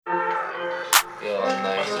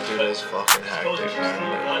nights to do this fucking hectic,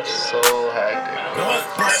 man. It's so hectic.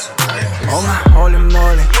 Oh my holy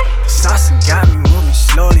moly, the sauce got me moving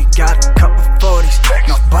slowly. Got a couple 40s,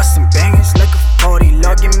 no busting bangers like a 40.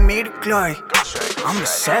 Lord, give me the glory. I'm a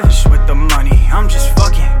savage with the money. I'm just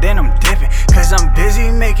fucking, then I'm dipping, cause I'm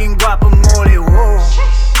busy making guacamole. Whoa.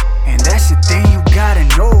 And that's the thing you gotta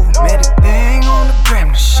know. Met a thing on the gram,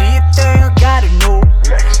 now she a thing I gotta know.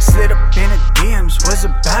 Slid up in the DMs, was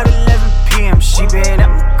about 11 p.m. She been at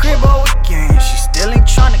my crib all weekend, she still ain't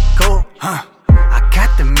tryna go. I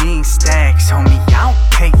got the mean stacks, homie, I don't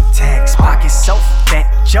pay tax. Pocket so fat,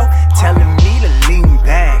 Joe telling me to lean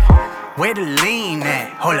back. Where the lean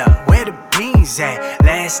at? Hold up, where the beans at?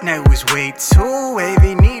 Last night was way too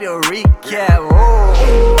wavy, need a recap. Whoa.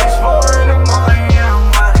 It's 4 in the morning.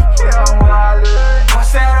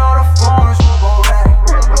 Once that all the phones will go back.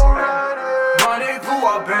 Money pull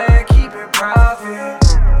up back, keep it private.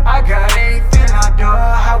 I got anything I do,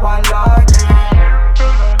 how I like it.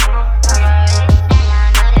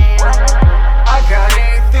 I got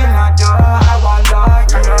anything I do, how I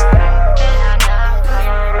like it.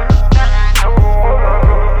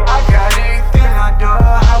 I got anything I do,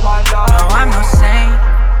 how I like it. No, I'm no saint.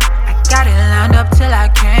 I got it lined up till I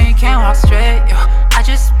can't walk straight, yo. I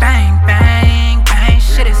just bang, bang, bang,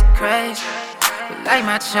 shit is crazy. Like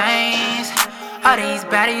my chains, all these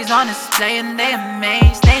baddies on display and they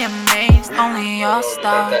amazed. Only all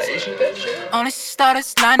stars, only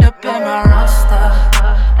starters lined up in my roster.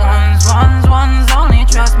 Ones, only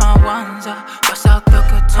trust my ones. Bust out the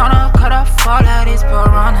katana, cut off all of these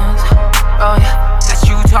piranhas. Oh yeah, that's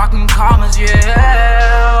you talking commas,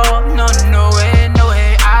 yeah. No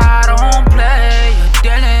way, I don't play. You're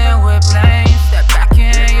dealing with blame. Step back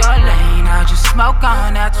in your lane. I just smoke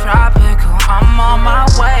on that tropical. I'm on my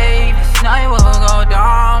way. This night will go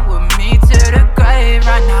down with me to the grave.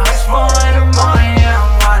 Right now it's 4 in the morning. Yeah, I'm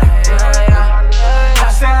wildin', yeah. I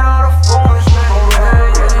said all the phones will go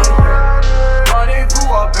red, yeah. Money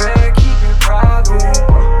pull up back, keep it private.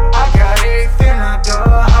 I got anything I do,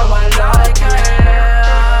 how I like it.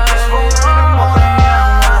 It's 4 in the morning,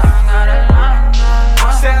 yeah, I'm wildin'. I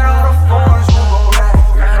said all the phones will go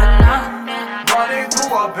red. Money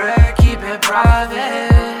pull up back, keep it private.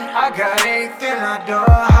 I got anything I do,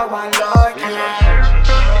 how I like it.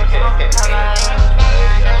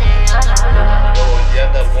 You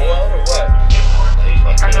have that phone out or what?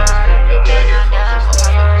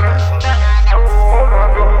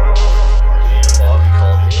 Bob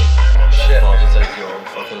called me. Shit, Bob was like, yo,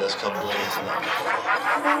 fucking let's come blaze now.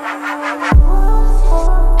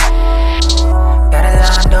 Got it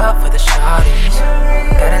lined up for the shawties.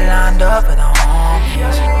 Got it lined up for the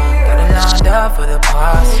homies. Got it lined up for the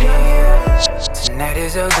posse. Tonight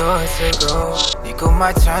is a go. Nico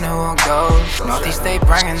might turn to a ghost. Northeast they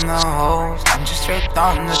bringing the hoes. I'm just straight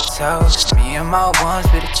on the toast. Me and my ones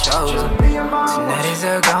be the chosen. Tonight is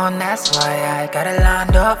a go and that's why I got it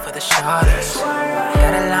lined up for the shawties.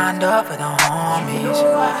 Got it lined up for the homies.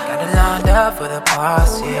 Got it lined up for the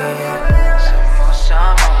posse.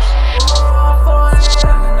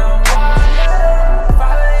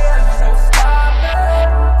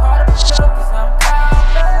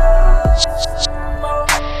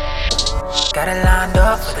 Got it lined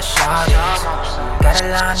up for the shawties. Got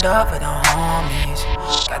it lined up for the homies.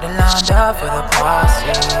 Got it lined up for the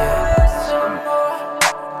posse.